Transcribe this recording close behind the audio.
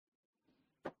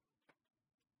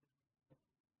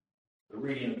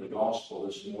reading of the gospel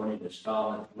this morning is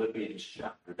found in Philippians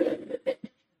chapter 2, verses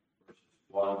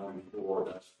 1 through 4.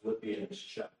 That's Philippians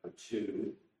chapter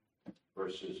 2,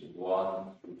 verses 1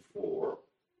 through 4.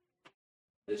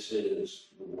 This is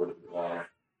the word of God.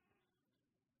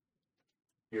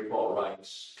 Here Paul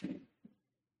writes,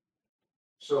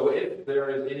 "So if there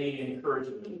is any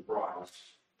encouragement in Christ,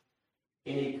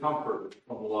 any comfort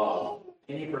from love,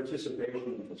 any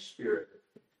participation in the Spirit,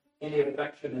 any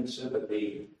affection and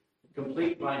sympathy,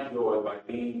 complete my joy by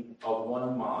being of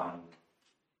one mind,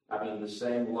 having the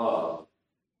same love,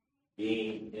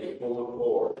 being in full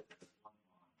accord.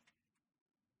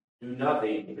 Do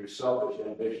nothing through selfish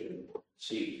ambition or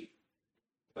conceit,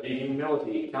 but in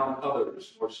humility count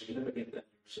others more significant than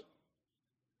yourself.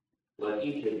 Let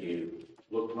each of you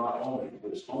look not only to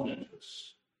his own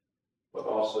interests, but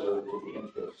also to the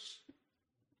interests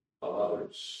of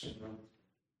others."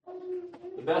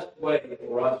 The best way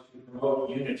for us to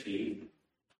promote unity,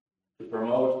 to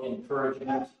promote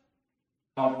encouragement,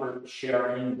 comfort,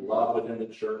 sharing, love within the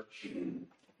church,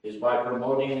 is by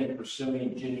promoting and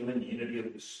pursuing genuine unity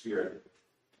of the Spirit.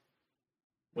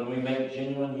 When we make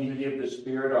genuine unity of the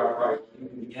Spirit our priority,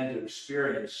 we begin to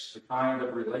experience the kind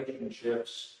of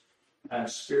relationships and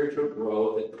spiritual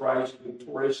growth that Christ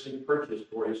victoriously purchased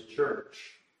for his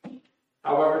church.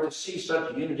 However, to see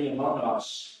such unity among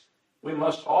us, we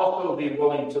must also be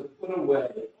willing to put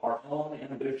away our own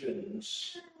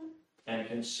ambitions and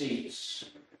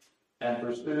conceits and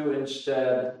pursue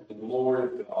instead the glory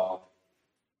of God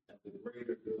and the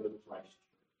greater good of Christ.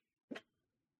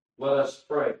 Let us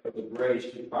pray for the grace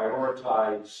to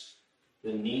prioritize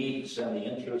the needs and the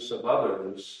interests of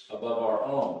others above our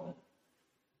own,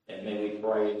 and may we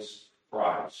praise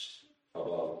Christ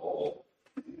above all.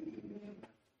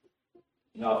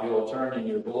 Now, if you'll turn in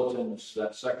your bulletins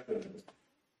that section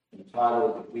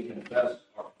entitled "We Confess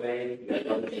Our Faith,"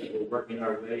 we're working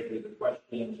our way through the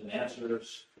questions and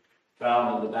answers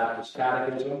found in the Baptist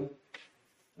Catechism.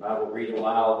 And I will read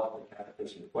aloud the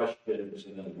Catechism questions,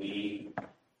 and then we,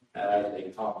 as a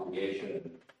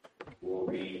congregation, will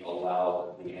read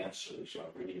aloud the answers. So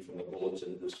I'm reading from the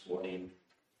bulletin this morning.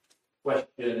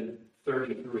 Question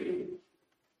 33.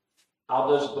 How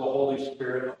does the Holy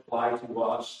Spirit apply to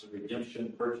us the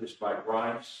redemption purchased by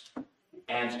Christ?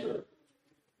 Answer.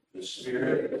 The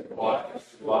Spirit applies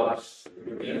to us the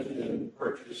redemption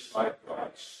purchased by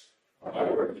Christ by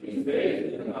working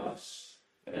faith in us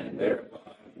and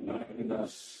thereby uniting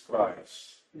us to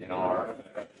Christ in our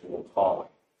effectual calling.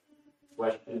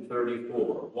 Question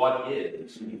 34. What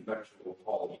is the effectual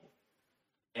calling?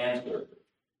 Answer.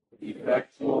 The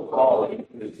effectual calling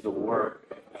is the work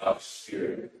of God's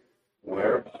Spirit,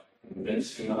 whereby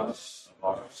convincing us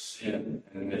of our sin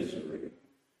and misery,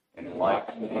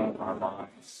 enlightening our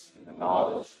minds in the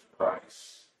knowledge of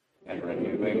Christ, and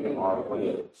renewing our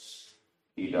wills,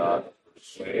 he doth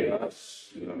persuade us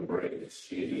to embrace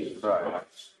Jesus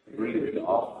Christ, freely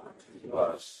offered to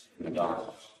us in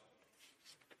God.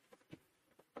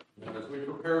 And as we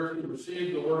prepare to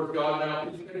receive the Word of God now,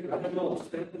 please take a hymnal and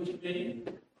stand with me.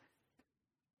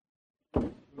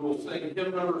 We will sing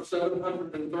hymn number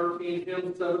 713,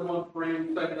 hymn 713,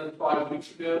 we sang that 5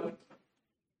 weeks ago.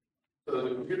 So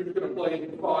the computer's going to play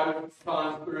it 5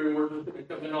 times through. We're just going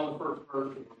to come in on the first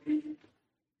verse and repeat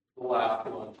the last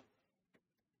one.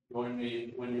 Join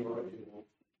me when you are able.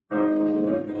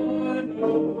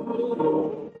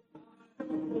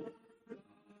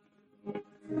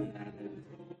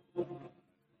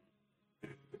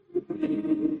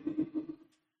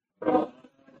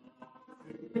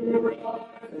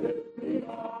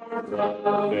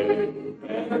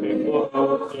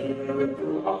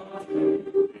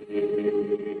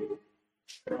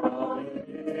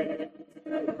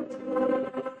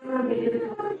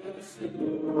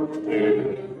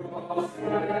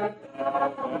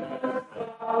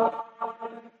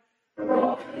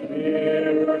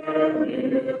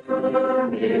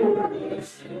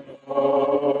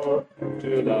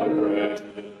 To thy breath,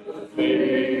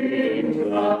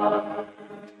 living life.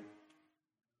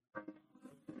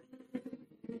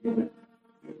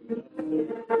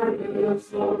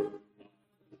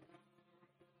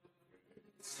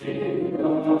 Sing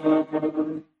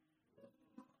on.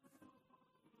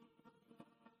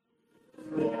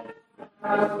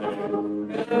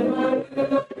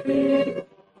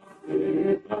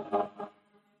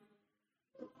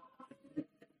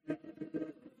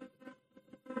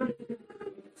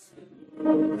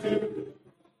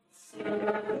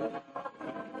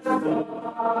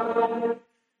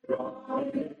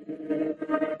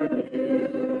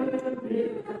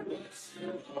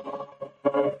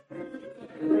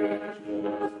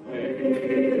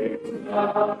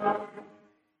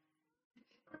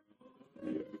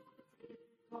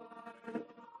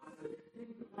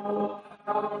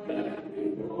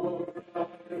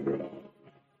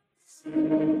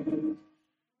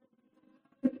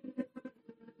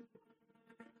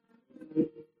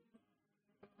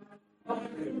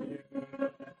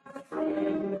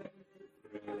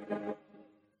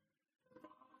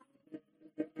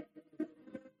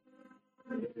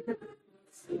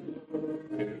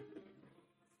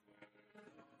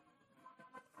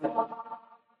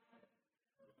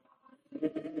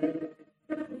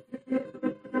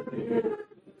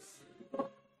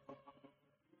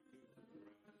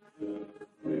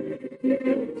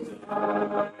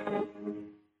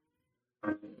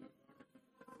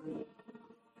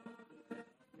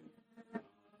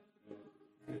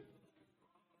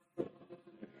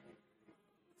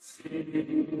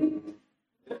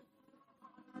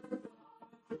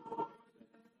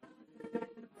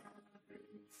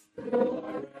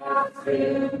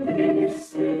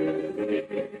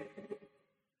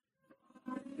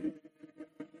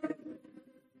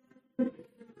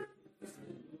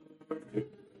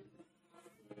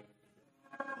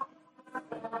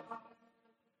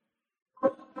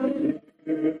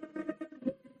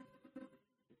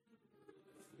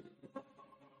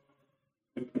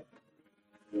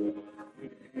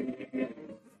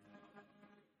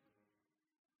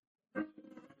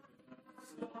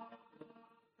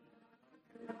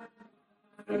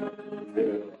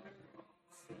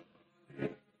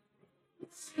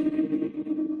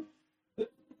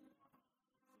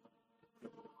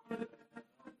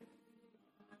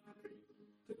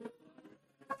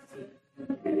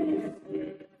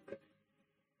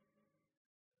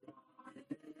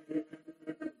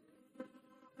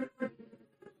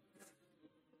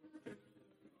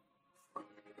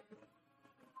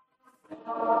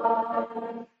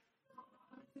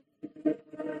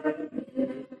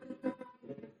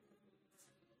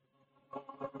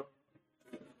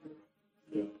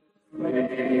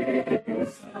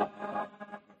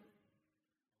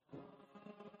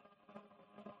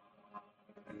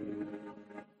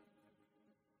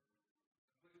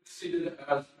 Seated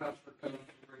as Pastor comes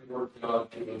to bring the word of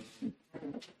God to us.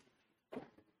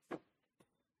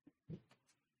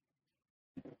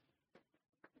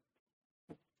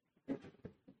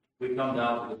 We come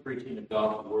now to the preaching of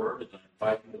God's word, and I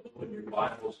invite you to open your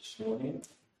Bibles this morning.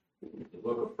 The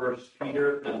book of 1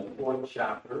 Peter and the 4th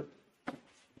chapter.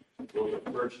 The book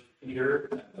of 1 Peter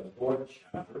and the 4th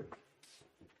chapter.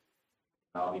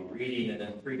 I'll be reading and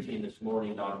then preaching this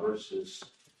morning on verses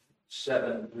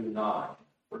 7 through 9.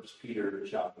 1 Peter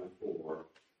chapter 4,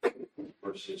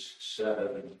 verses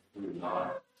 7 through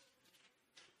 9.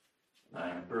 And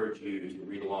I encourage you to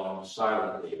read along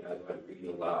silently as I read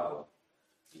aloud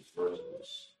these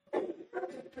verses.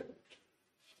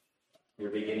 We're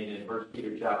beginning in 1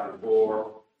 Peter chapter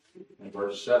 4, and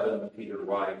verse 7, Peter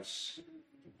writes,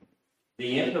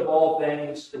 "The end of all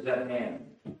things is at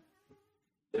hand.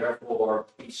 Therefore,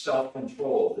 be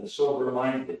self-controlled and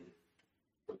sober-minded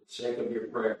for the sake of your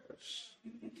prayers.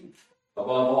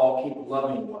 Above all, keep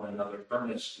loving one another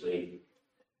earnestly,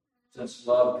 since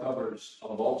love covers a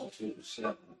multitude of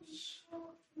sins.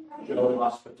 Show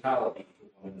hospitality to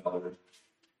one another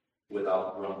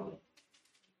without grumbling."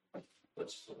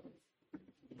 Let's pray.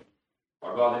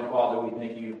 Our God and Father, we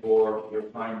thank you for your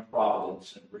kind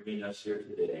providence in bringing us here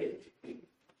today to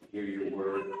hear your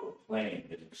word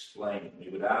proclaimed and explained. We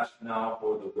would ask now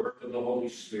for the work of the Holy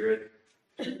Spirit,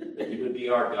 that you would be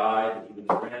our guide, that you would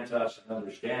grant us an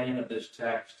understanding of this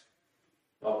text,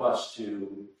 help us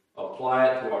to apply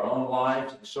it to our own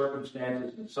lives and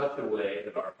circumstances in such a way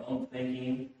that our own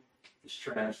thinking is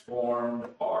transformed,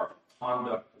 our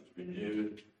conduct is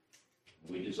renewed.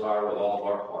 We desire with all of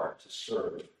our heart to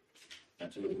serve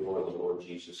and to adore the Lord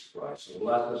Jesus Christ. So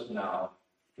bless us now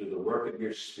through the work of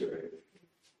your Spirit,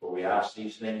 for we ask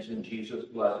these things in Jesus'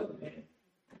 blessed name.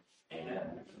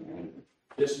 Amen.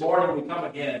 This morning we come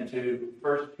again to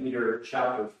 1 Peter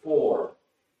chapter 4,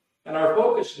 and our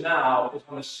focus now is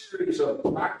on a series of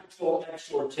practical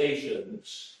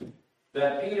exhortations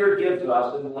that Peter gives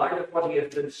us in light of what he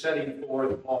has been setting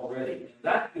forth already. And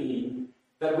that being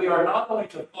that we are not only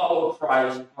to follow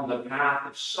Christ on the path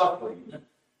of suffering,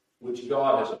 which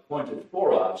God has appointed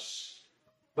for us,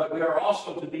 but we are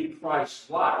also to be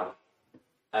Christ-like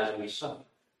as we suffer.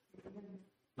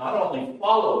 Not only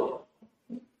follow him,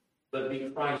 but be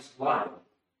Christ-like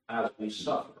as we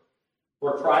suffer.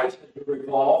 For Christ, as you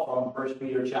recall from 1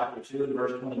 Peter chapter 2 and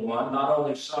verse 21, not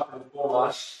only suffered for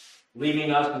us,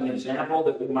 leaving us an example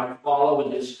that we might follow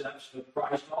in his steps, but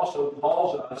Christ also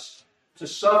calls us to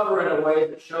suffer in a way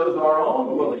that shows our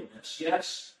own willingness,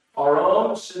 yes, our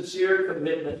own sincere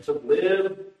commitment to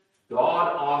live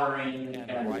God-honoring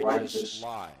and righteous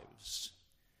lives.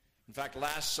 In fact,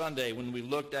 last Sunday when we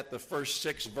looked at the first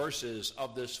 6 verses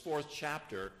of this 4th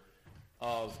chapter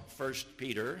of 1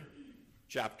 Peter,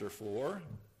 chapter 4,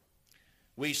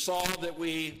 we saw that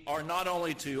we are not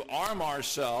only to arm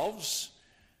ourselves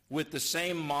with the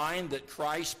same mind that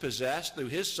Christ possessed through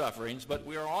his sufferings, but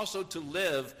we are also to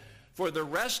live for the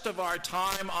rest of our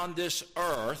time on this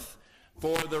earth,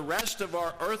 for the rest of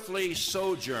our earthly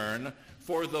sojourn,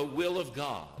 for the will of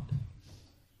God.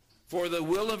 For the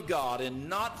will of God and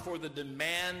not for the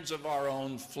demands of our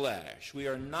own flesh. We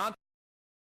are not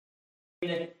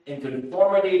in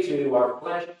conformity to our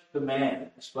flesh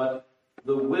demands, but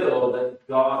the will that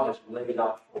God has laid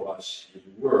out for us, his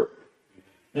word.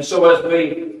 And so as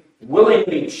we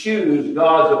willingly choose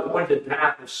God's appointed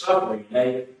path of suffering,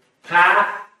 a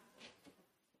path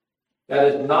that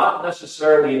is not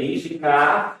necessarily an easy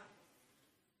path,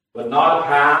 but not a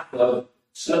path of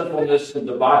sinfulness and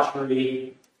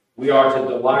debauchery, we are to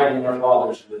delight in our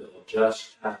Father's will,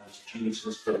 just as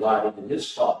Jesus delighted in his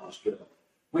Father's will.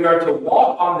 We are to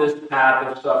walk on this path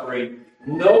of suffering,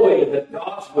 knowing that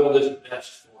God's will is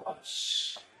best for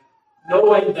us.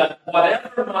 Knowing that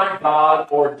whatever my God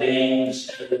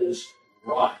ordains is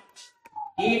right,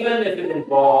 even if it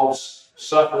involves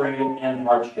suffering and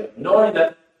hardship. Knowing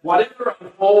that whatever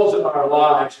unfolds in our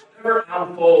lives, whatever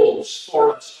unfolds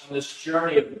for us on this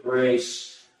journey of grace,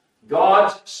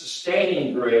 God's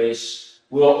sustaining grace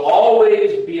will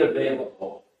always be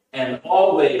available and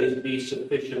always be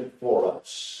sufficient for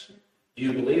us. Do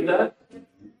you believe that?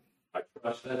 I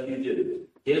trust that you do.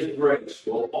 His grace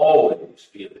will always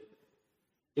be available.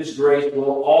 His grace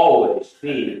will always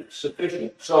be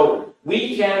sufficient. So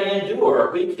we can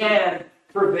endure, we can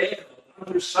prevail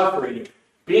under suffering,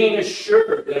 being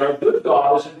assured that our good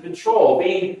God is in control,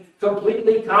 being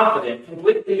completely confident,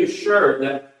 completely assured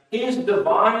that his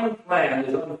divine plan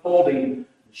is unfolding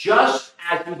just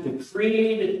as he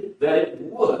decreed that it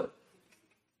would.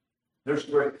 There's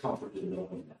great comfort in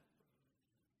knowing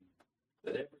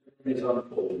that everything is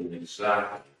unfolding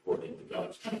exactly according to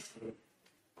God's plan.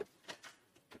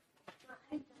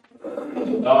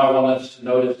 Now I want us to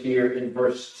notice here in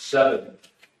verse 7,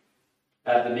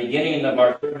 at the beginning of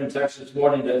our sermon text this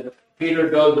morning, that Peter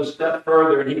goes a step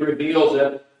further and he reveals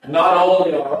that not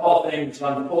only are all things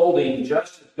unfolding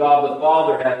just as God the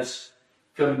Father has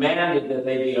commanded that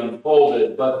they be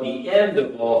unfolded, but the end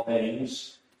of all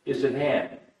things is at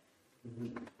hand.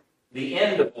 The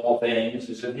end of all things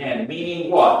is at hand. Meaning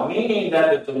what? Meaning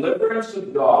that the deliverance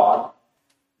of God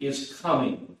is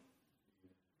coming.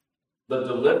 The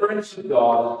deliverance of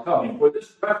God is coming. For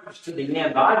this reference to the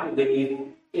end, I believe,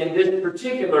 in this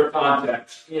particular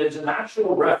context, is an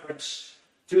actual reference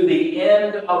to the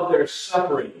end of their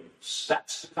sufferings.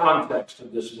 That's the context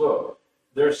of this book.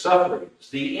 Their sufferings.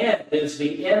 The end is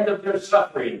the end of their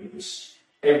sufferings.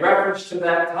 A reference to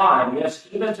that time, yes,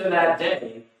 even to that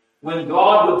day, when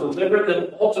God would deliver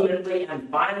them ultimately and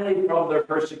finally from their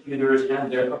persecutors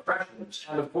and their oppressions.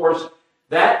 And of course,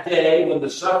 that day when the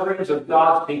sufferings of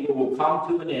God's people will come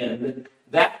to an end,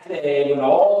 that day when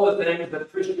all the things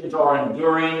that Christians are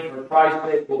enduring for Christ's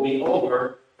sake will be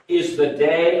over, is the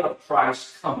day of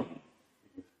Christ's coming.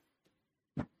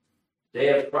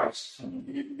 Day of Christ's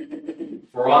coming.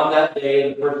 For on that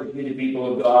day, the persecuted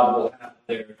people of God will have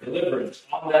their deliverance.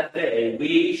 On that day,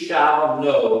 we shall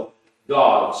know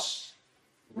God's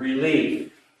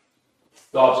relief.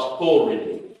 God's full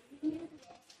relief.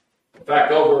 In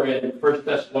fact, over in 1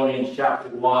 Thessalonians chapter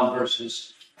 1,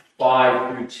 verses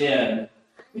 5 through 10,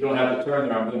 you don't have to turn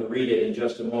there, I'm going to read it in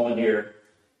just a moment here.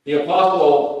 The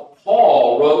Apostle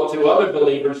Paul wrote to other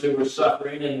believers who were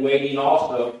suffering and waiting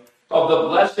also of the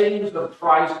blessings of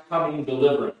Christ's coming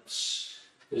deliverance.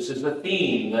 This is a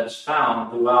theme that's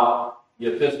found throughout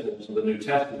the epistles of the New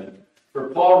Testament. For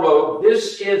Paul wrote,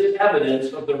 "This is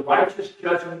evidence of the righteous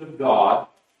judgment of God,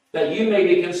 that you may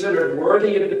be considered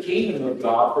worthy of the kingdom of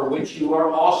God, for which you are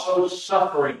also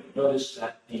suffering." Notice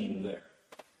that theme there.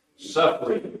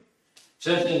 Suffering.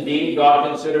 Since indeed God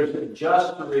considers it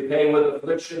just to repay with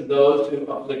affliction those who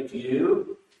afflict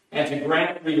you, and to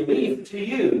grant relief to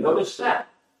you. Notice that.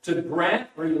 To grant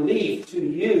relief to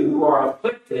you who are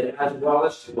afflicted as well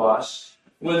as to us,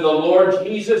 when the Lord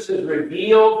Jesus is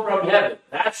revealed from heaven.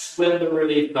 That's when the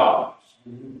relief comes.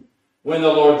 When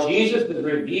the Lord Jesus is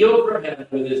revealed from heaven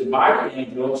with his mighty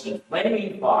angels in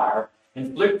flaming fire,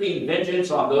 inflicting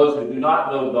vengeance on those who do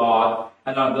not know God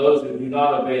and on those who do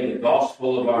not obey the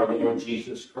gospel of our Lord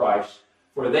Jesus Christ.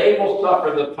 For they will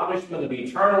suffer the punishment of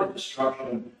eternal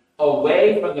destruction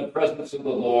away from the presence of the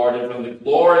Lord and from the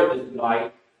glory of his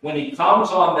might, when he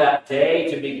comes on that day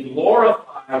to be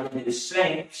glorified in his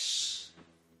saints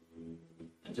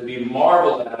and to be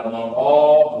marveled at among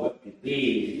all who have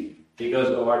believed because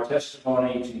of our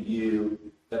testimony to you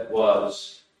that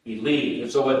was believed.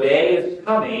 And so a day is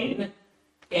coming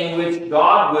in which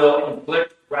God will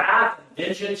inflict wrath and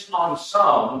vengeance on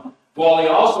some, while he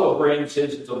also brings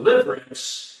his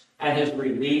deliverance and his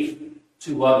relief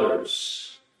to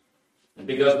others. And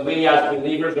because we as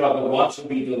believers are the ones who will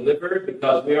be delivered,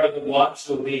 because we are the ones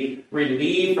who will be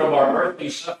relieved from our earthly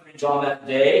sufferings on that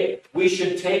day, we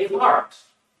should take heart.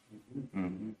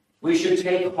 We should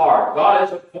take heart. God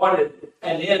has appointed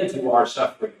an end to our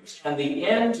sufferings, and the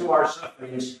end to our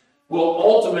sufferings will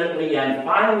ultimately and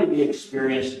finally be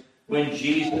experienced when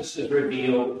Jesus is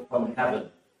revealed from heaven.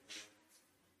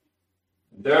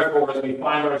 Therefore, as we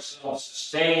find ourselves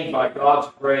sustained by God's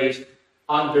grace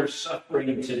under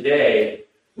suffering today,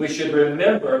 we should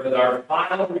remember that our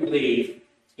final relief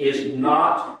is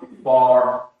not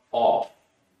far off.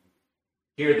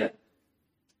 Hear that.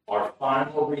 Our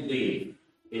final relief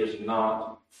is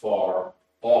not far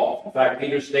off. In fact,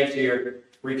 Peter states here,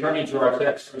 returning to our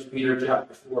text, 1 Peter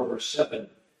chapter 4, verse 7,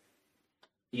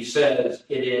 he says,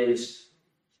 it is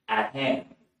at hand.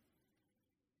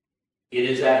 It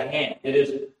is at hand. It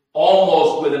is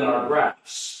almost within our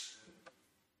grasp.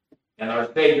 And our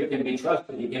Savior can be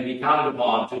trusted. He can be counted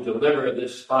upon to deliver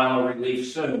this final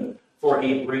relief soon, for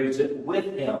he brings it with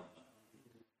him.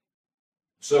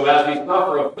 So as we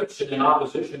suffer affliction and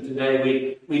opposition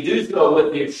today, we do so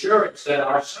with the assurance that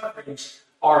our sufferings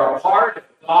are a part of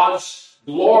God's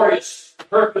glorious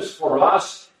purpose for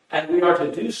us, and we are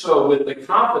to do so with the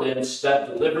confidence that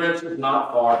deliverance is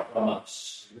not far from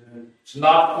us. It's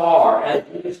not far,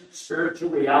 and these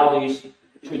spiritual realities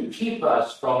should keep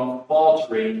us from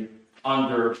faltering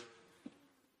under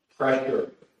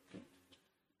pressure.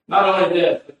 Not only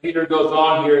this, but Peter goes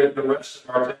on here at the rest of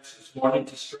our text this morning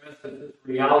to stress that this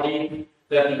reality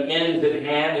that the end is at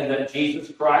hand and that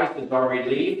Jesus Christ is our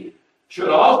relief should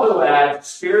also add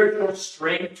spiritual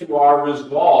strength to our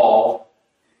resolve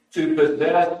to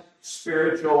possess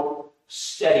spiritual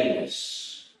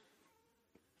steadiness.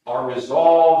 Our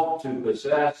resolve to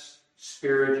possess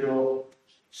spiritual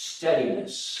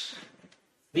steadiness.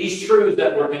 These truths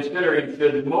that we're considering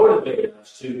should motivate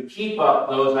us to keep up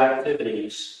those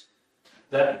activities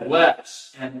that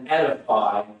bless and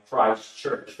edify Christ's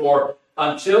church. For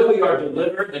until we are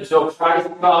delivered, until Christ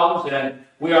comes and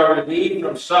we are relieved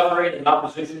from suffering and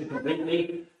opposition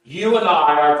completely, you and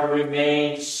I are to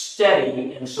remain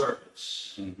steady in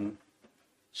service.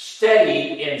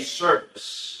 Steady in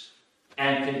service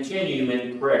and continue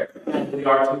in prayer. And we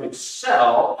are to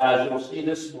excel, as you'll see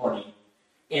this morning,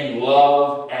 in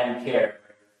love and care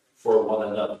for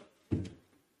one another.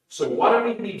 So what are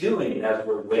we to be doing as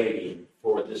we're waiting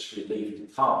for this relief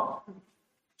to come?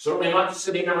 Certainly not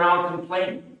sitting around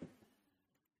complaining.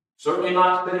 Certainly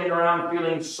not sitting around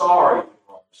feeling sorry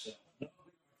for ourselves. No, we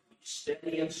are to be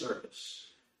steady in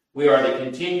service. We are to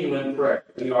continue in prayer.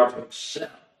 We are to excel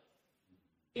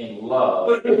in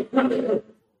love. And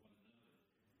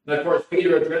of course,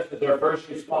 Peter addresses our first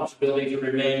responsibility to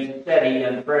remain steady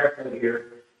and prayerful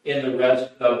here in the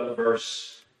rest of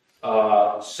verse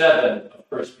 7 of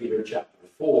 1 Peter chapter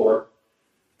 4.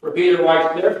 Where Peter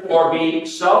writes, therefore be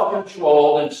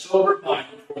self-controlled and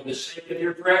sober-minded for the sake of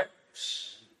your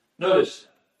prayers. Notice that,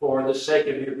 for the sake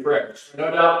of your prayers.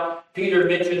 No doubt, Peter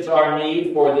mentions our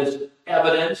need for this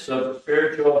evidence of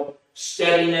spiritual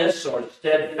steadiness or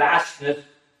steadfastness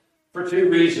for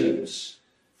two reasons.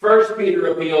 First,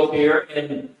 Peter appeals here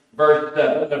in verse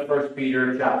 7 of 1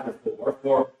 Peter chapter 4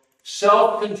 for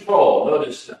self-control.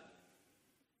 Notice that.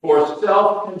 For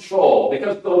self-control.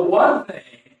 Because the one thing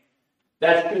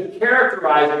that should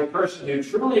characterize a person who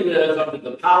truly lives under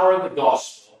the power of the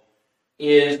gospel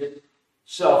is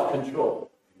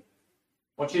self-control.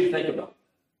 I want you to think about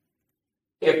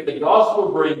it. If the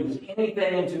gospel brings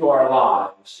anything into our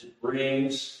lives, it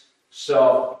brings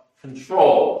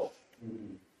self-control.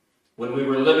 When we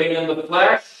were living in the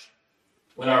flesh,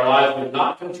 when our lives were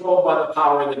not controlled by the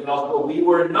power of the gospel, we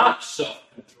were not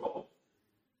self-controlled.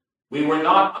 We were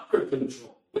not under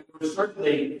control. We were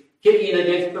certainly kicking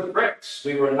against the pricks.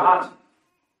 We were not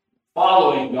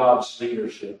following God's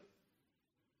leadership.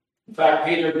 In fact,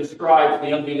 Peter describes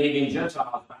the unbelieving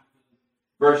Gentiles back in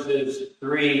verses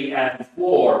 3 and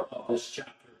 4 of this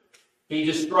chapter. He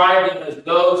described them as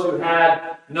those who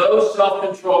had no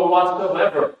self-control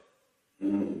whatsoever,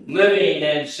 living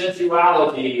in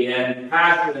sensuality and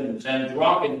passions and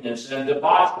drunkenness and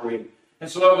debauchery. And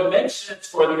so it would make sense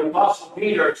for the Apostle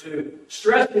Peter to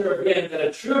stress here again that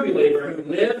a true believer who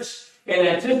lives in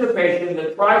anticipation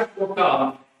that Christ will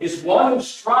come is one who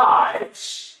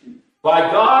strives by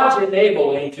God's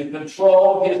enabling to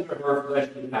control his or her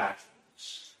fleshly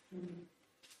passions.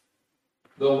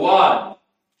 The one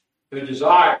who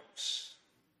desires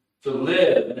to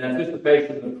live in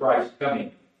anticipation of Christ's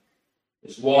coming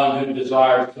is one who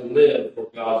desires to live for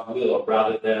God's will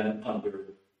rather than under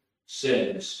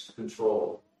sin's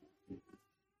control.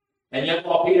 And yet,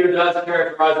 while Peter does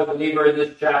characterize a believer in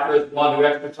this chapter as one who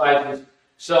exercises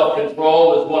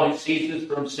self-control, as one who ceases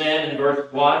from sin in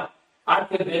verse 1, I'm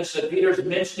convinced that Peter's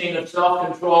mentioning of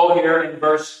self-control here in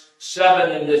verse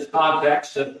 7 in this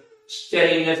context of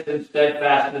steadiness and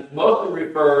steadfastness mostly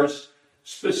refers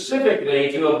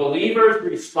specifically to a believer's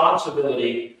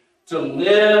responsibility to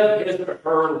live his or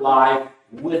her life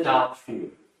without fear.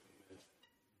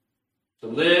 To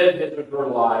live his or her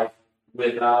life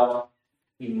without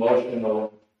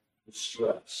emotional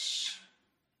distress.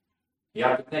 You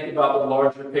have to think about the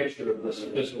larger picture of this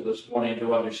epistle this morning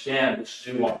to understand this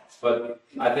nuance, but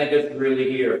I think it's really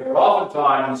here. For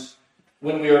oftentimes,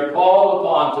 when we are called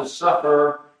upon to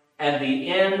suffer and the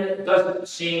end doesn't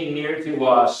seem near to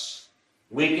us,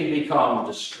 we can become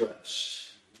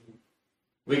distressed.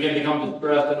 We can become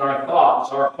distressed in our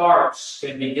thoughts. Our hearts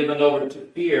can be given over to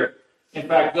fear. In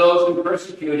fact, those who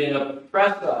persecute and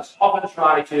oppress us often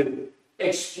try to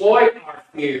exploit our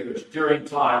fears during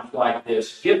times like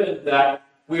this, given that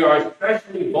we are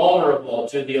especially vulnerable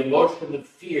to the emotion of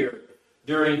fear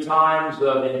during times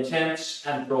of intense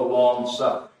and prolonged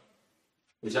suffering.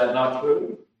 Is that not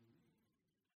true?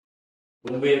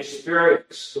 When we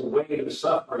experience the weight of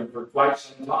suffering for quite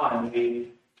some time,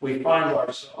 we find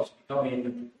ourselves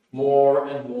becoming more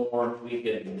and more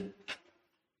weakened.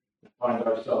 We find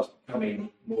ourselves becoming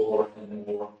more and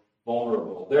more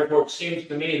vulnerable. Therefore, it seems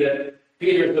to me that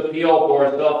Peter's appeal for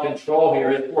self-control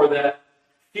here is for that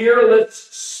fearless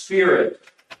spirit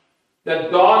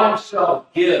that God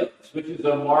himself gives, which is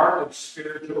a mark of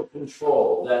spiritual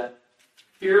control, that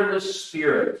fearless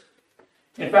spirit.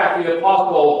 In fact, the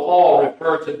Apostle Paul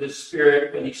referred to this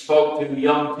spirit when he spoke to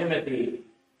young Timothy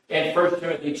in 1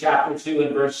 Timothy chapter 2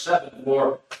 and verse 7,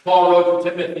 where Paul wrote to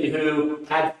Timothy who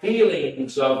had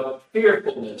feelings of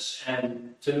fearfulness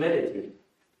and timidity.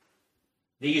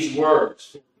 These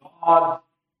words, God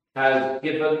has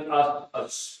given us a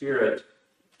spirit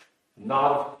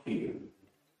not of fear,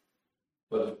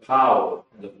 but of power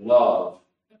and of love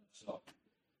and of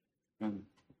self-control.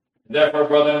 Therefore,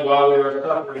 brethren, while we are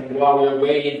suffering, while we are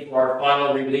waiting for our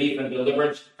final relief and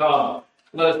deliverance to come,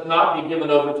 let us not be given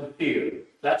over to fear.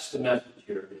 That's the message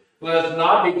here. Let us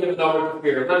not be given over to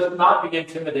fear. Let us not be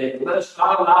intimidated. Let us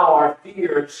not allow our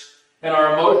fears and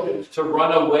our emotions to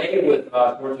run away with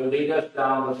us or to lead us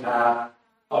down the path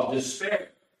of despair.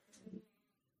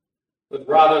 But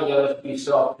rather, let us be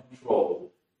self-controlled.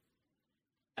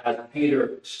 As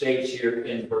Peter states here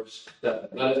in verse 7,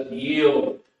 let us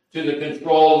yield to the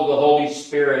control of the Holy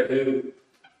Spirit who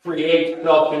creates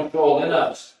self-control in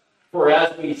us. For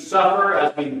as we suffer,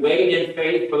 as we wait in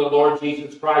faith for the Lord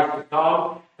Jesus Christ to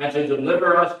come and to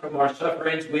deliver us from our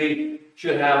sufferings, we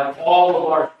should have all of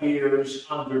our fears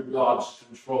under God's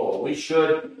control. We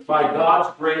should, by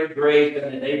God's great grace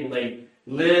and enabling,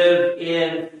 live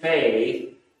in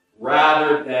faith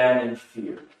rather than in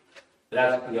fear.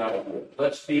 That's the idea.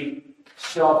 Let's be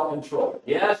self-controlled.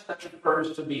 Yes, that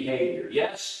refers to behavior.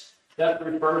 Yes, that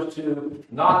refers to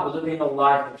not living a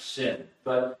life of sin.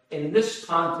 But in this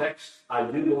context, I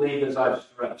do believe, as I've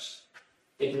stressed,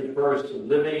 it refers to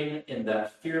living in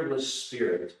that fearless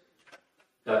spirit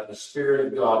that the Spirit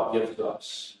of God gives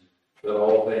us, that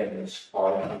all things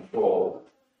are in control.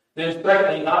 Then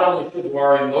secondly, not only should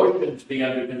our emotions be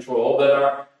under control,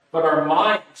 but our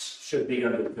minds should be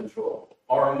under control.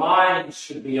 Our minds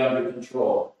should be under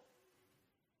control.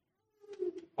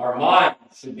 Our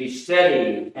minds should be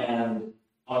steady and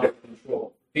under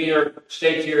control. Peter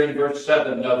states here in verse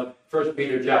 7 of 1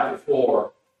 Peter chapter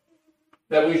 4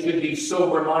 that we should be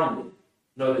sober-minded.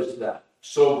 Notice that,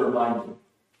 sober-minded.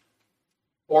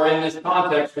 Or in this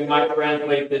context, we might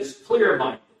translate this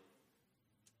clear-minded.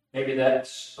 Maybe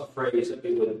that's a phrase that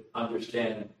we would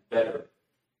understand better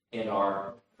in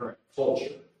our current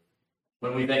culture.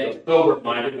 When we think of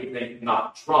sober-minded, we think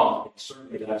not drunk.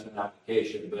 Certainly that's an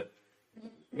application, but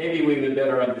maybe we would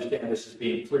better understand this as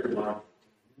being clear-minded.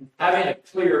 Having a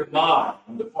clear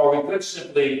mind, or we could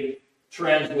simply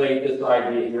translate this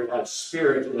idea here as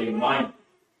spiritually minded.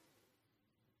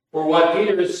 For what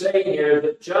Peter is saying here is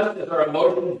that just as our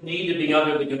emotions need to be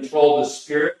under the control of the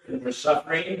Spirit when we're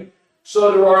suffering,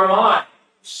 so do our minds,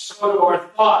 so do our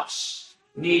thoughts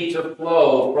need to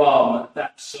flow from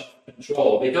that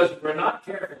self-control. Because if we're not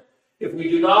careful, if we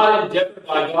do not endeavor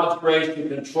by God's grace to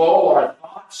control our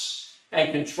thoughts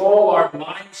and control our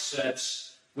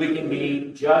mindsets, we can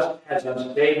be just as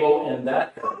unstable in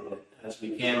that area as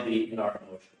we can be in our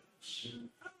emotions.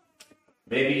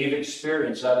 Maybe you've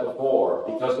experienced that before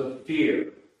because of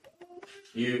fear.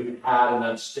 You've had an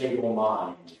unstable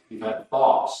mind. You've had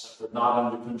thoughts that were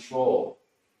not under control.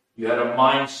 You had a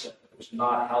mindset that was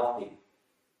not healthy.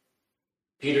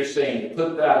 Peter's saying,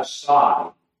 put that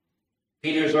aside.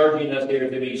 Peter's urging us here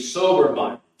to be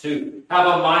sober-minded, to have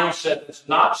a mindset that's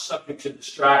not subject to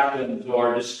distractions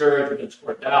or discouragements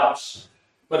or doubts,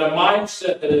 but a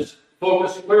mindset that is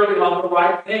focused clearly on the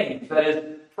right things, that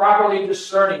is properly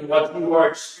discerning what you are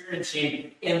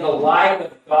experiencing in the light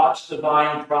of God's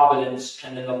divine providence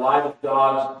and in the light of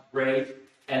God's great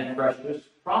and precious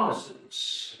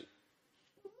promises.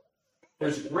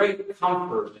 There's great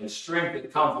comfort and strength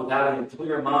that comes with having a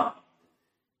clear mind.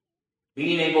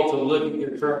 Being able to look at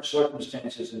your current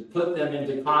circumstances and put them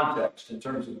into context in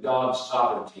terms of God's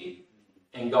sovereignty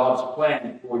and God's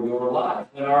plan for your life.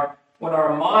 When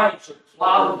our minds are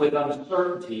clouded with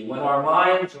uncertainty, when our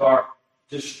minds are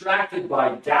distracted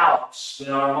by doubts,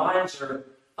 when our minds are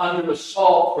under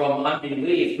assault from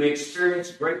unbelief, we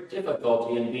experience great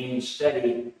difficulty in being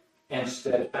steady and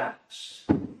steadfast.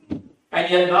 And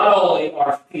yet not only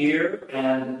are fear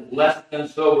and less than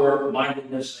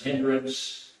sober-mindedness a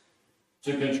hindrance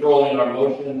to controlling our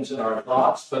emotions and our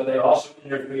thoughts, but they also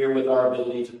interfere with our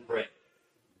ability to pray.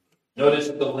 Notice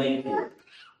the link here.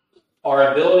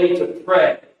 Our ability to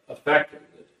pray effectively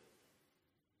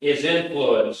is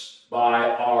influenced by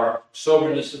our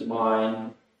soberness of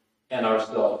mind and our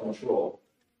self-control.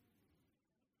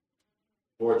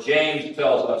 For James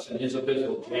tells us in his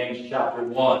epistle, James chapter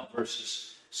 1,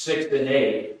 verses 6 and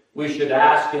 8, we should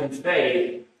ask in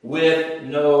faith with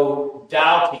no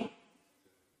doubting.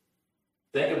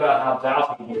 Think about how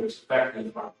doubting here is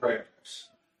affecting our prayers.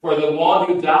 For the one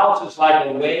who doubts is like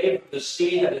a wave of the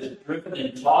sea that is driven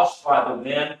and tossed by the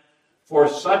wind. For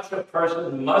such a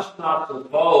person must not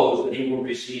suppose that he will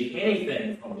receive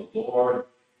anything from the Lord.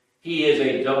 He is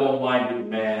a double-minded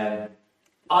man,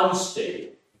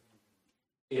 unstable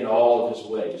in all of his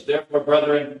ways. Therefore,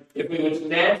 brethren, if we would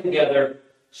stand together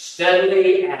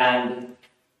steadily and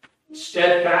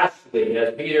steadfastly,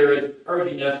 as Peter is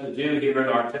urging us to do here in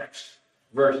our text,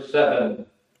 verse 7,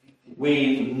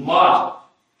 we must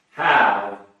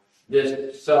have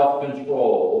this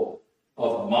self-control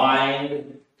of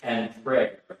mind and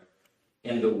prayer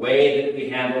in the way that we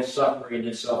handle suffering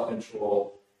and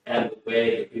self-control and the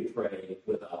way that we pray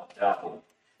without doubting.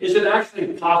 Is it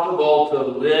actually possible to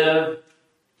live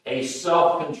a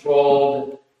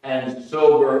self-controlled and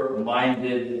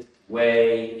sober-minded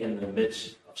way in the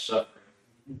midst of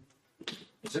suffering?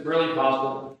 Is it really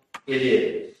possible? It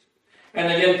is.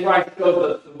 And again, Christ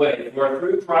shows us the way. For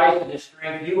through Christ and His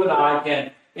strength, you and I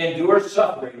can endure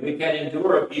suffering. We can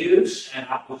endure abuse and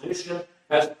opposition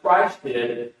as Christ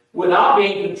did, without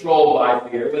being controlled by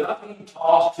fear, without being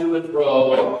tossed to and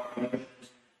fro.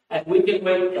 And we can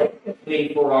wait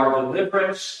patiently for our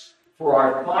deliverance, for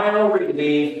our final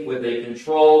relief with a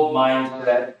controlled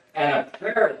mindset and a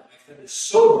prayer life that is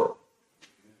sober.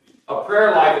 A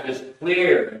prayer life that is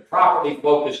clear and properly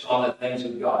focused on the things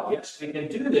of God. Yes, we can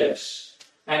do this.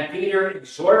 And Peter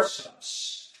exhorts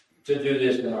us to do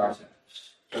this in our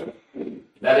text.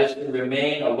 That is to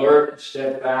remain alert and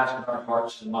steadfast in our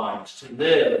hearts and minds, to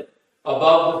live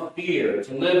above the fear,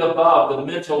 to live above the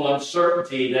mental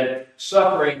uncertainty that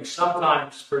suffering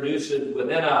sometimes produces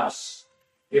within us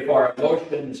if our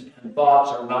emotions and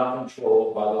thoughts are not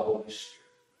controlled by the Holy Spirit.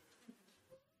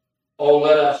 Oh,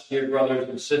 let us, dear brothers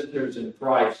and sisters in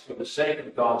Christ, for the sake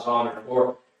of God's honor,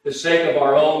 for the sake of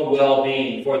our own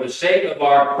well-being, for the sake of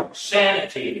our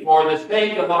sanity, for the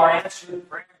sake of our answered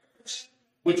prayers,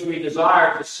 which we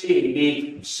desire to see,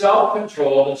 be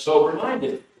self-controlled and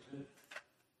sober-minded.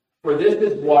 For this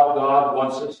is what God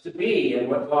wants us to be and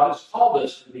what God has called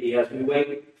us to be as we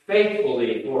wait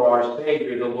faithfully for our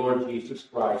Savior, the Lord Jesus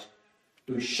Christ,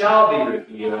 who shall be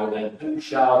revealed and who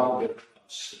shall be with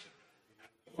us.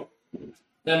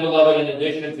 Then, beloved, in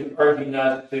addition to urging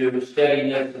us to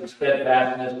steadiness and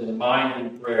steadfastness in mind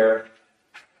and prayer,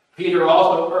 Peter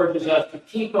also urges us to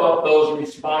keep up those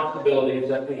responsibilities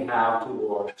that we have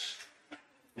towards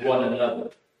one another.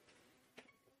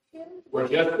 For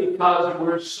just because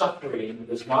we're suffering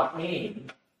does not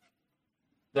mean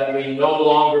that we no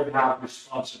longer have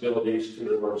responsibilities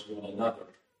towards one another.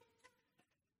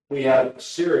 We have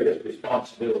serious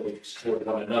responsibilities toward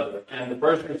one another. And the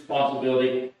first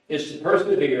responsibility is to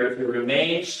persevere, to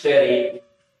remain steady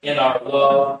in our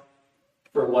love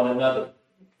for one another.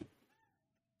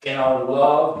 In our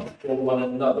love for one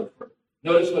another.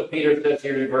 Notice what Peter says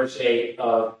here in verse 8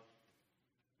 of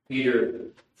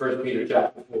 1 Peter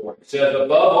chapter 4. It says,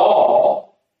 above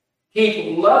all,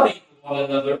 keep loving one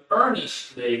another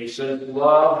earnestly, since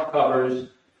love covers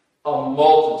a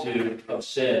multitude of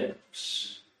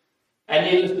sins. And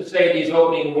needless to say, these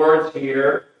opening words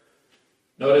here,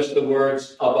 notice the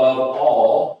words above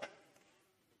all,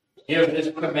 give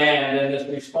this command and this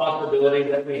responsibility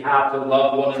that we have to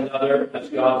love one another as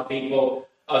God's people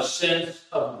a sense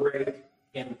of great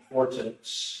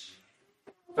importance.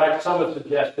 In fact, someone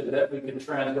suggested that we can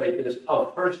translate this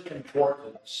of first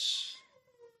importance,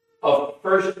 of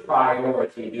first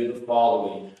priority, do the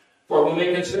following. For when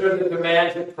we consider the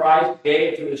commands that Christ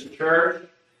gave to his church,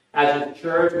 as his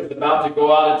church was about to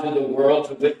go out into the world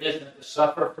to witness and to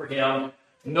suffer for him,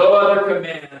 no other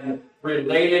command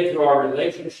related to our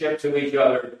relationship to each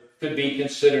other could be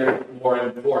considered more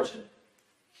important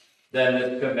than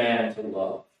this command to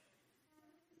love.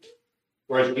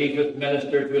 Whereas Jesus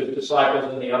ministered to his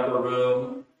disciples in the upper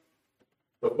room,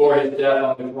 before his death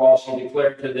on the cross, he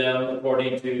declared to them,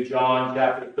 according to John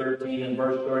chapter 13 and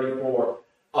verse 34,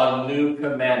 a new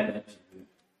commandment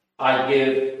I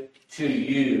give to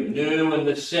you. New in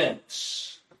the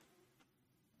sense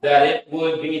that it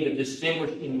would be the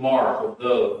distinguishing mark of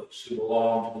those who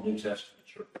belong to the New Testament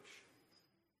church.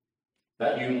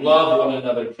 That you love one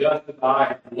another just as I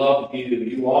have loved you.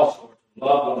 You also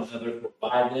love one another, for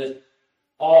by this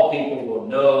all people will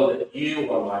know that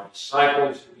you are my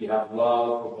disciples if you have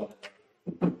love for one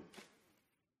another.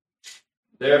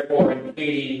 Therefore, in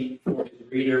pleading for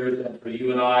his readers and for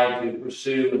you and I to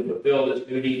pursue and fulfill this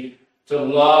duty to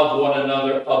love one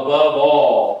another above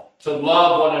all, to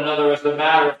love one another as a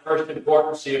matter of first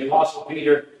importance, the Apostle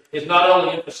Peter is not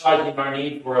only emphasizing our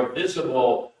need for a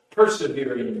visible,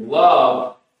 persevering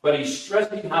love, but he's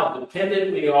stressing how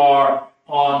dependent we are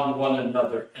on one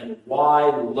another and why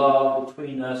love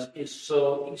between us is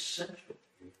so essential.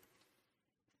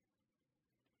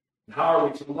 How are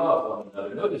we to love one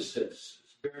another? Notice this.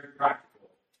 It's very practical.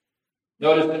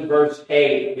 Notice in verse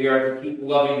 8, we are to keep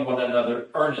loving one another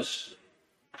earnestly.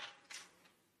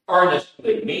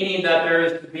 Earnestly, meaning that there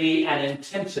is to be an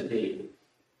intensity.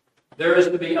 There is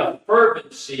to be a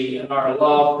fervency in our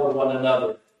love for one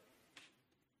another.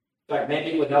 In fact,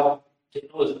 maybe it would help to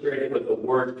illustrate it with a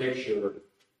word picture.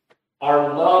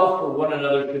 Our love for one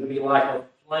another should be like a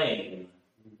flame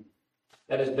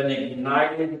that has been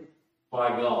ignited by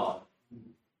God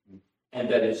and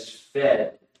that is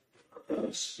fed by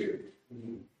the Spirit.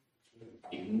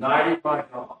 Ignited by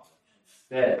God and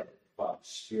fed by the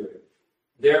Spirit.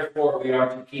 Therefore, we are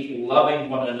to keep loving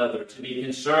one another, to be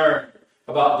concerned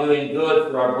about doing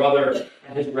good for our brother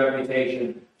and his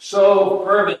reputation so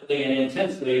fervently and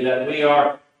intensely that we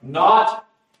are not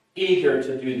eager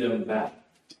to do them bad,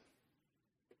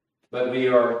 but we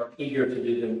are eager to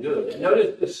do them good. And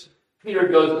notice this, Peter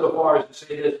goes so far as to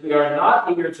say this, we are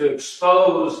not eager to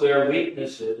expose their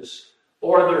weaknesses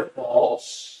or their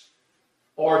faults,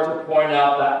 or to point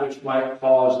out that which might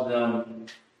cause them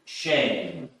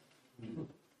shame.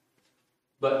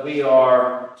 But we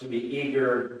are to be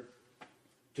eager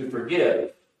to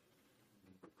forgive.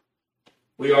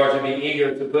 We are to be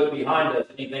eager to put behind us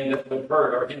anything that would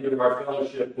hurt or hinder our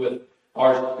fellowship with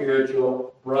our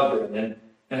spiritual brethren.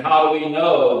 And how do we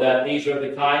know that these are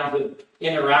the kinds of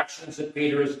interactions that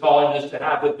Peter is calling us to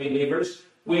have with believers?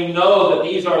 We know that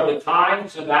these are the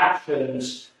kinds of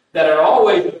actions that are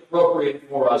always appropriate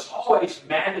for us, always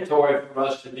mandatory for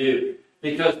us to do.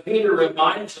 Because Peter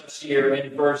reminds us here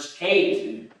in verse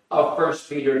 8 of 1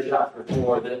 Peter chapter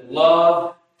 4 that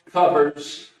love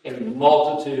covers a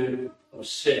multitude of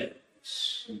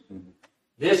sins.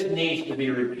 This needs to be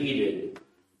repeated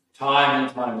time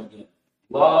and time again.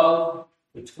 Love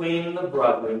between the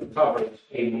brethren covers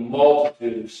a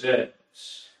multitude of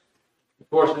sins. Of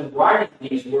course, in writing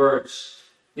these words,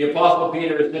 the Apostle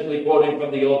Peter is simply quoting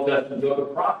from the Old Testament book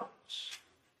of Proverbs.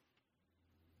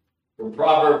 From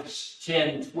Proverbs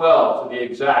 10:12 to be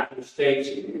exact, it states,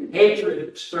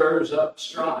 hatred stirs up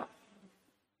strife,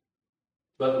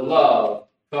 but love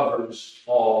covers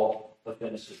all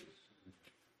offenses.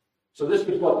 So this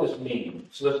is what this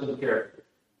means. Listen carefully.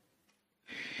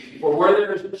 For where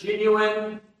there is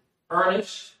genuine,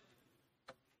 earnest,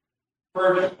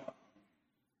 fervent,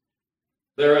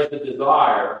 there is a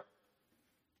desire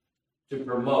to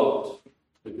promote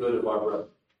the good of our brethren.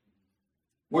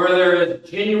 Where there is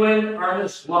genuine,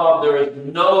 earnest love, there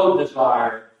is no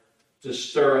desire to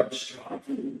stir up strife.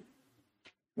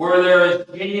 Where there is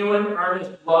genuine,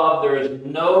 earnest love, there is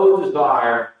no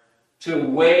desire to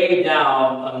weigh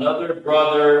down another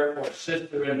brother or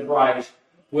sister in Christ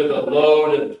with a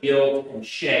load of guilt and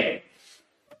shame.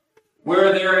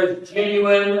 Where there is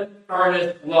genuine,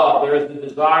 earnest love, there is the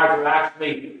desire to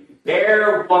actually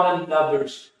bear one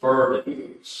another's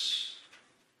burdens.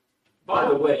 By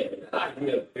the way, that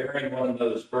idea of bearing one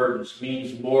another's burdens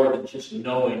means more than just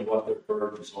knowing what their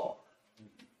burdens are.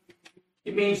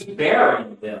 It means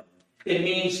bearing them. It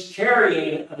means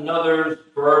carrying another's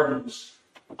burdens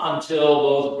until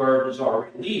those burdens are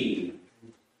relieved.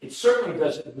 It certainly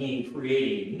doesn't mean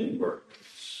creating new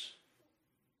burdens.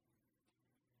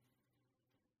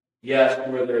 Yes,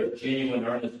 where there is genuine,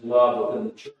 earnest love within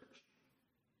the church.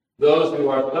 Those who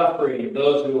are suffering,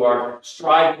 those who are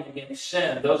striving against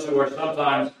sin, those who are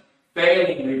sometimes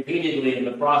failing repeatedly in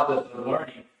the process of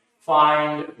learning,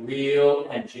 find real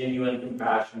and genuine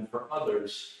compassion for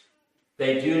others.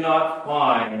 They do not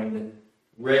find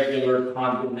regular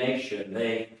condemnation.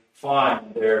 They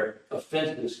find their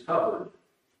offenses covered.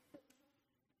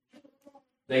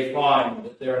 They find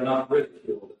that they are not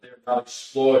ridiculed, that they are not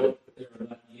exploited, that they are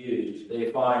not used.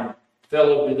 They find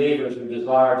fellow believers who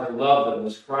desire to love them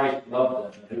as Christ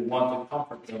loved them, and who want to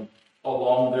comfort them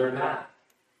along their path.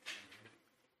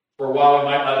 For while we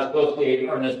might not associate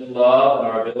earnest love and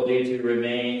our ability to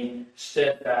remain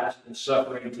steadfast in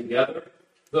suffering together,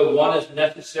 the one is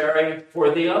necessary for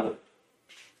the other.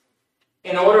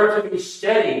 In order to be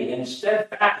steady and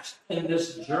steadfast in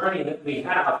this journey that we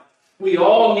have, we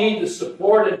all need the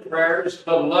support and prayers of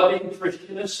a loving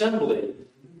Christian assembly.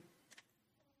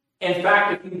 In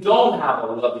fact, if you don't have a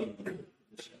loving Christian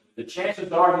assembly, the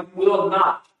chances are you will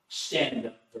not stand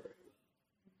up very well.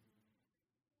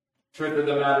 Truth of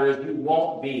the matter is, you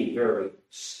won't be very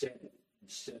steady and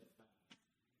steadfast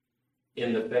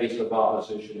in the face of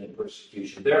opposition and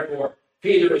persecution. Therefore,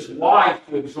 Peter is wise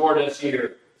to exhort us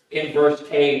here in verse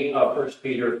 8 of 1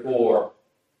 Peter 4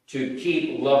 to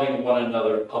keep loving one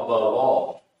another above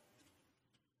all.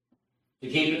 To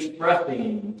keep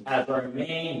expressing as our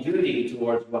main duty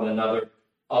towards one another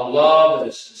a love that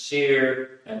is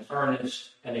sincere and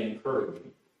earnest and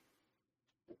encouraging.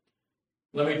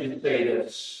 Let me just say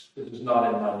this. This is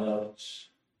not in my notes.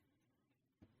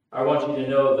 I want you to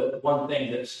know that one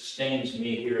thing that sustains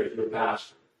me here as your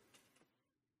pastor,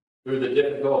 through the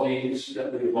difficulties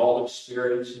that we've all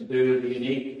experienced and through the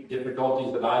unique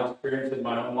difficulties that I've experienced in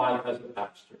my own life as a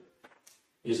pastor,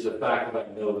 is the fact that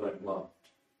I know that I'm loved.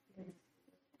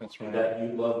 That's right. That you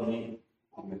love me,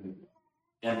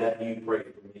 and that you pray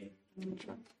for me.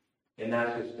 And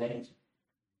that sustains me.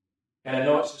 And I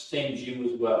know it sustains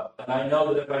you as well. And I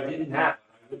know that if I didn't have it,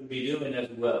 I wouldn't be doing as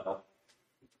well.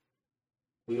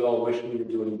 We all wish we were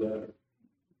doing better.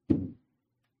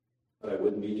 But I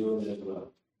wouldn't be doing it as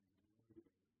well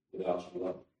without your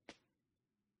love.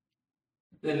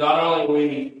 Then not only are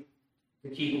we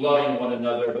to keep loving one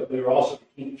another, but we are also to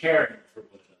keep caring for one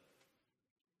another.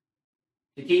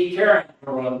 To keep caring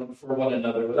for one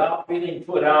another without feeling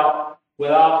put out,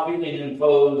 without feeling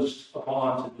imposed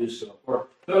upon to do so. Or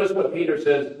notice what Peter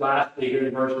says lastly here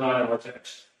in verse 9 of our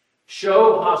text.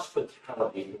 Show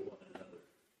hospitality to one another.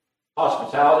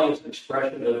 Hospitality is an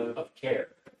expression of care,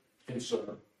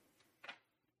 concern.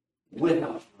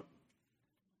 Without room.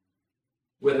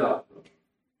 Without room.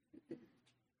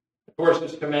 Of course,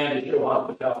 this command to show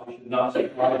hospitality should not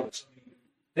surprise us.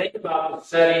 Think about the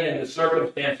setting and the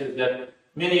circumstances that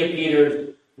many of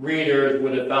Peter's readers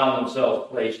would have found themselves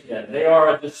placed in. They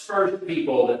are a dispersed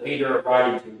people that Peter is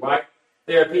writing to, right?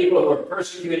 They are people who are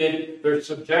persecuted. They're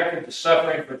subjected to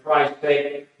suffering for Christ's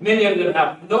sake. Many of them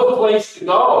have no place to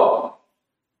go.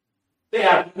 They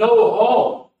have no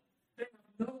home. They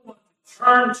have no one to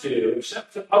turn to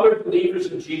except to other believers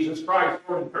in Jesus Christ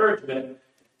for encouragement,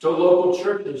 to local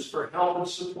churches for help and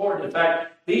support. In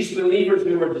fact, these believers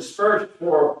who were dispersed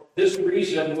for this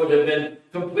reason would have been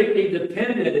completely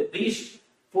dependent, at least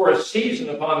for a season,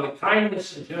 upon the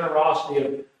kindness and generosity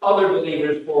of other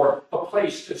believers for a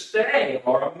place to stay,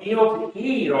 or a meal to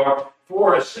eat, or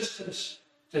for assistance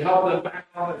to help them back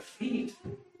on their feet.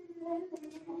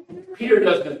 Peter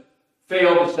doesn't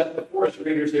fail to set before his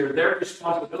readers here their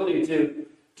responsibility to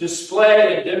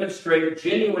display and demonstrate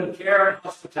genuine care and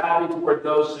hospitality toward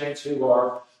those saints who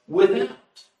are without.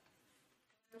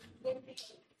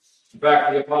 In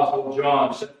fact, the Apostle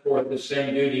John set forth the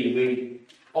same duty we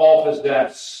all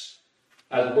possess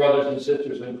as brothers and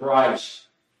sisters in Christ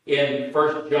in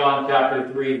 1 John chapter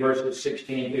 3, verses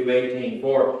 16 through 18.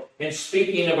 For in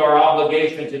speaking of our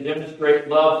obligation to demonstrate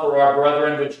love for our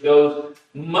brethren, which goes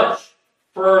much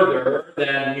further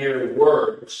than mere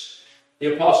words,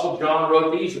 the Apostle John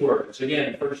wrote these words.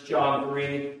 Again, 1 John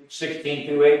 3, 16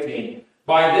 through 18.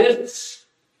 By this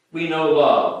we know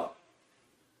love,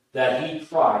 that he,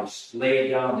 Christ, laid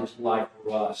down his life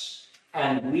for us,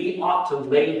 and we ought to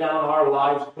lay down our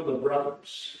lives for the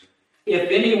brothers. If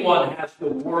anyone has the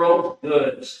world's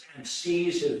goods and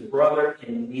sees his brother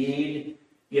in need,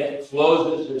 yet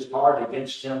closes his heart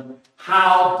against him.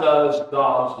 How does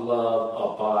God's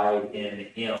love abide in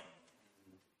him?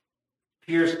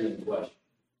 Piercing question,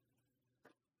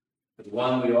 but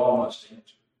one we all must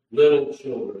answer. Little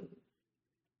children,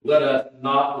 let us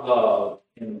not love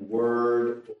in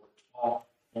word or talk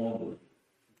only.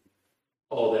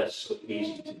 Oh, that's so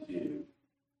easy to do.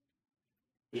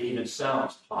 It even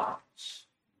sounds pious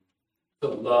to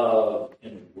love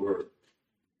in word.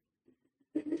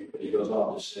 But he goes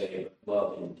on to say,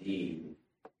 love in deed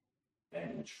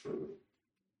and in truth.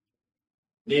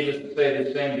 Needless to say,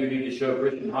 the same duty to show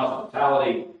Christian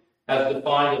hospitality as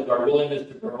defined as our willingness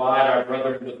to provide our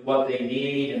brethren with what they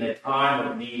need in a time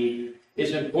of need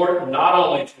is important not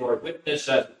only to our witness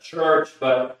as a church,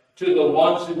 but to the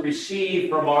ones who receive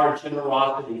from our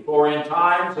generosity. For in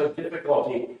times of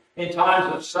difficulty, in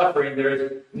times of suffering, there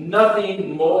is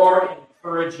nothing more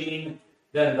encouraging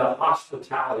than the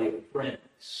hospitality of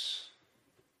friends.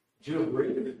 Do you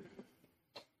agree?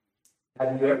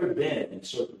 Have you ever been in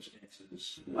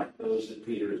circumstances like those that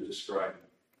Peter is describing?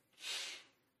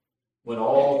 When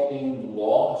all seemed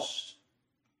lost,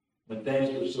 when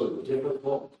things were so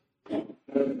difficult,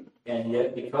 and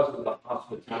yet because of the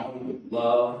hospitality, the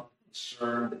love,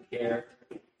 concern, the care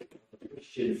of a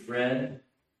Christian friend,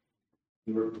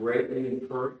 you were greatly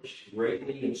encouraged,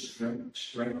 greatly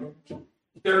strengthened.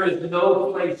 There is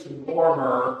no place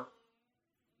warmer,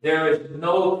 there is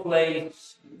no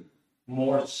place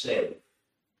more safe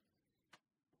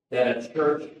than a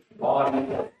church body,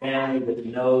 a family that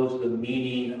knows the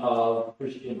meaning of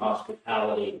Christian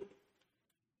hospitality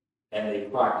and they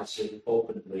practice it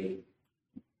openly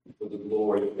for the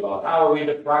glory of God. How are we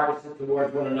to practice it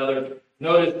towards one another?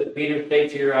 Notice that Peter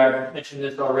states here, I've mentioned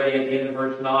this already at the end of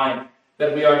verse 9,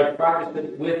 that we are to practice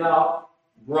it without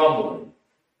grumbling.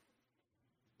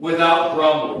 Without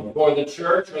grumbling. For the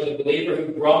church or the believer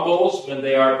who grumbles when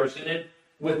they are presented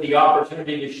with the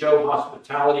opportunity to show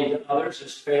hospitality to others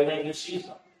is failing to see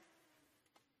something.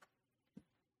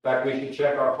 In fact, we should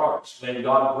check our hearts. When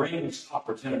God brings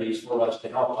opportunities for us to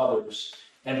help others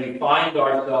and we find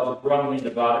ourselves grumbling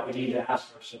about it, we need to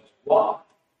ask ourselves, why?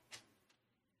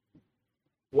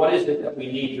 What is it that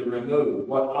we need to remove?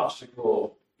 What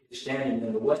obstacle is standing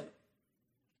in the way?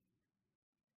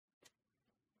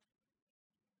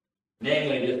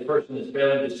 Namely, this person is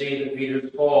failing to see that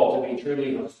Peter's call to be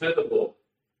truly hospitable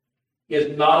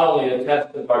is not only a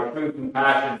test of our true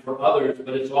compassion for others,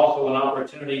 but it's also an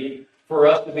opportunity for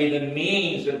us to be the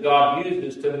means that God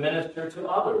uses to minister to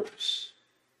others.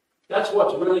 That's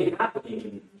what's really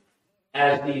happening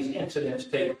as these incidents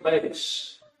take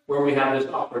place, where we have this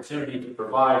opportunity to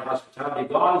provide hospitality.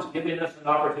 God is giving us an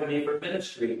opportunity for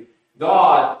ministry.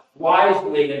 God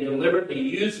wisely and deliberately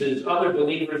uses other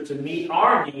believers to meet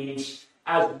our needs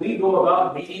as we go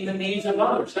about meeting the needs of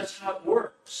others. That's how it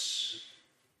works.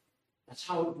 That's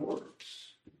how it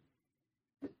works.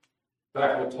 In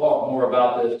fact, we'll talk more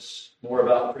about this, more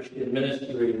about Christian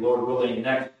ministry, Lord willing,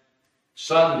 next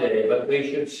Sunday. But we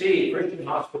should see Christian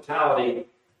hospitality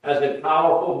as a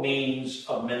powerful means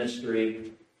of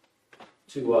ministry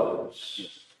to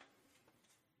others.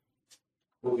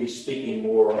 We'll be speaking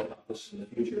more about this in the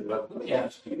future, but let me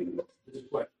ask you this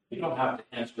question. You don't have to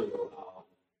answer it aloud.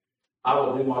 I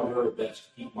will do my very best to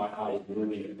keep my eyes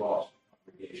moving across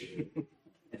the congregation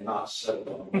and not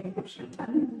settle on one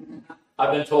person.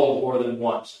 I've been told more than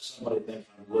once that somebody thinks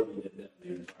I'm looking at them the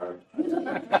entire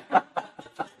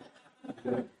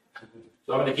time.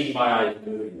 So I'm going to keep my eyes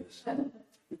moving this.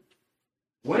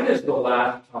 When is the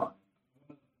last time?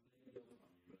 I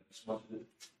just want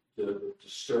to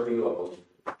stir you up a little bit.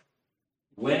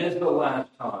 When is the last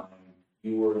time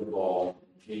you were involved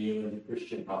in genuine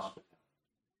Christian hospitality?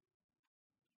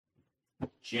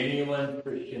 Genuine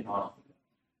Christian hospitality.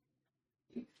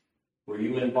 Where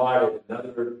you invited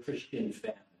another Christian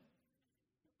family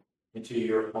into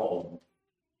your home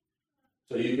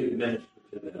so you could minister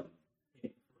to them,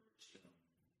 encourage them,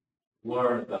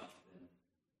 learn about them,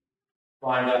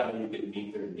 find out how you could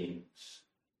meet their needs.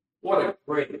 What a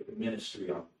great ministry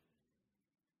opportunity.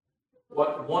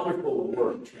 What wonderful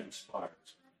work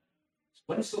transpires.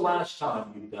 When's the last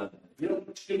time you've done that? You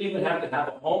don't even have to have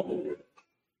a home to do it.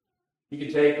 You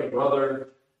can take a brother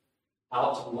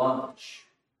out to lunch.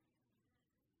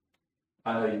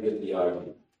 I know you get the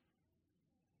idea.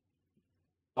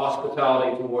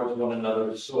 Hospitality towards one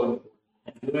another is so important.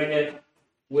 And doing it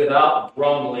without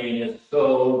grumbling is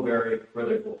so very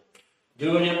critical.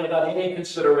 Doing it without any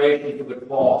consideration for the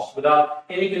cost, without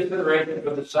any consideration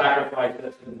for the sacrifice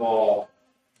that's involved.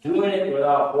 Doing it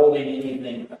without holding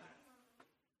anything back.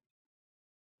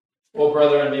 Well,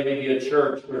 brethren, maybe be a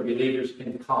church where believers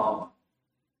can come.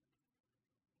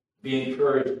 be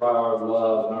encouraged by our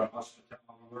love and our hospitality.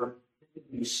 We're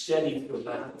be steady for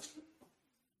battle.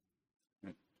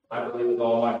 I believe with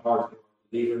all my heart,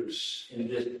 believers in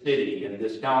this city, in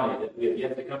this county, that we have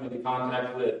yet to come into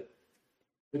contact with,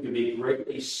 who can be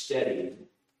greatly steadied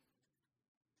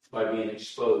by being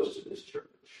exposed to this church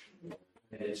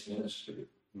and its ministry.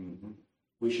 Mhm.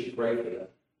 We should pray for them.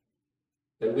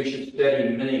 That we should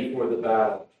steady many for the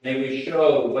battle. May we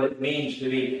show what it means to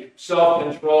be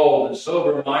self-controlled and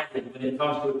sober-minded when it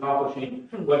comes to accomplishing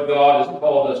what God has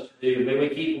called us to do. May we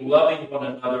keep loving one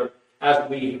another as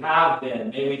we have been.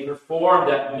 May we perform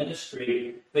that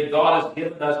ministry that God has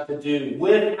given us to do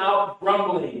without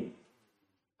grumbling,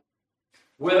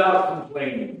 without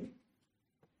complaining.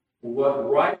 What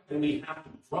right do we have to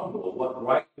grumble? What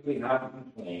right do we have to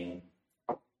complain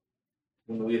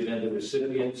when we've been the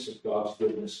recipients of God's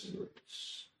goodness and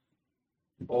grace?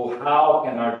 Oh, how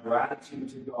can our gratitude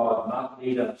to God not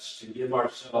lead us to give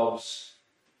ourselves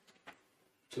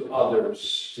to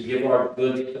others, to give our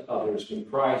good to others, when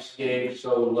Christ gave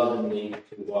so lovingly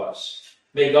to us?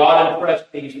 May God impress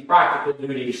these practical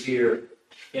duties here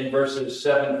in verses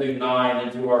 7 through 9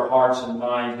 into our hearts and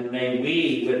minds, and may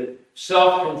we, with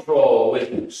self-control,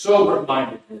 with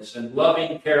sober-mindedness and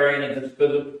loving, caring,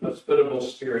 and hospitable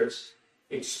spirits,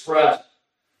 express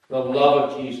the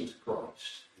love of Jesus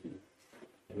Christ.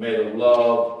 And may the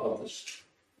love of the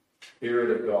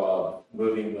Spirit of God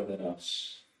moving within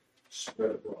us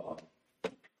spread abroad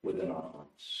within our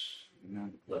hearts.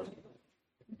 Amen. Let's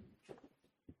pray.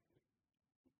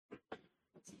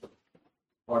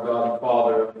 Our God and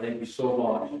Father, thank you so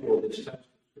much for this text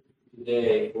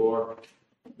today, for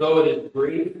though it is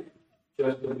brief,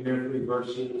 just a mere 3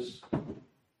 verses,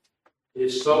 it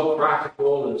is so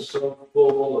practical and so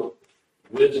full of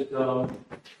wisdom,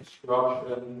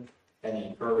 instruction, and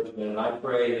encouragement. And I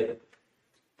pray that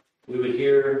we would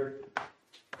hear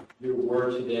your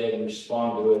word today and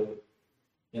respond to it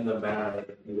in the manner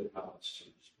that you would have us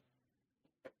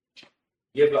to.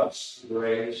 Give us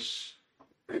grace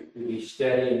to be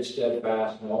steady and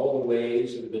steadfast in all the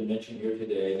ways that have been mentioned here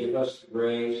today. Give us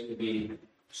grace to be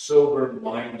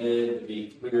sober-minded, to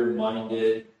be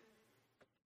clear-minded,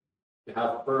 to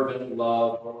have fervent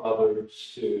love for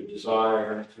others, to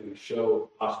desire to show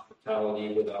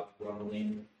hospitality without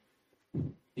grumbling.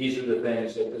 These are the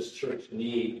things that this church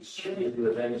needs. These are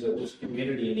the things that this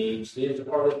community needs. These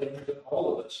are the things that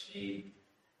all of us need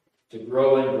to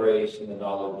grow in grace and the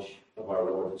knowledge of our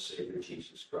Lord and Savior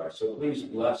Jesus Christ. So please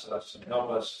bless us and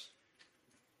help us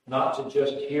not to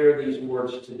just hear these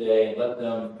words today and let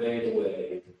them fade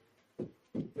away,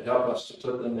 but help us to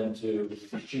put them into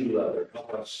shoe leather.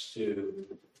 Help us to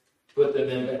put them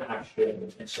into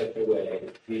action in such a way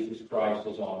that Jesus Christ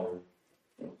is honored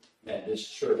and this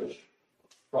church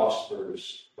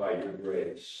prospers by your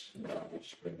grace and by your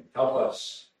strength. Help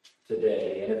us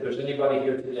today. And if there's anybody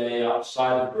here today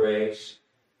outside of grace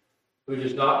who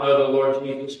does not know the Lord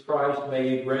Jesus Christ, may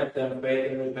you grant them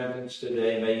faith and repentance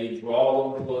today. May you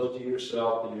draw them close to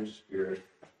yourself and your Spirit.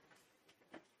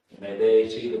 May they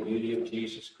see the beauty of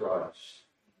Jesus Christ,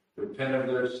 repent of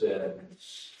their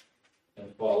sins,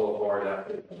 and follow hard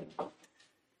after him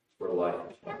for life.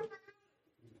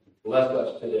 Bless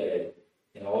us today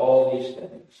in all these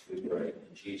things, we pray.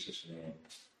 In Jesus' name,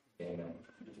 amen.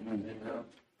 Amen.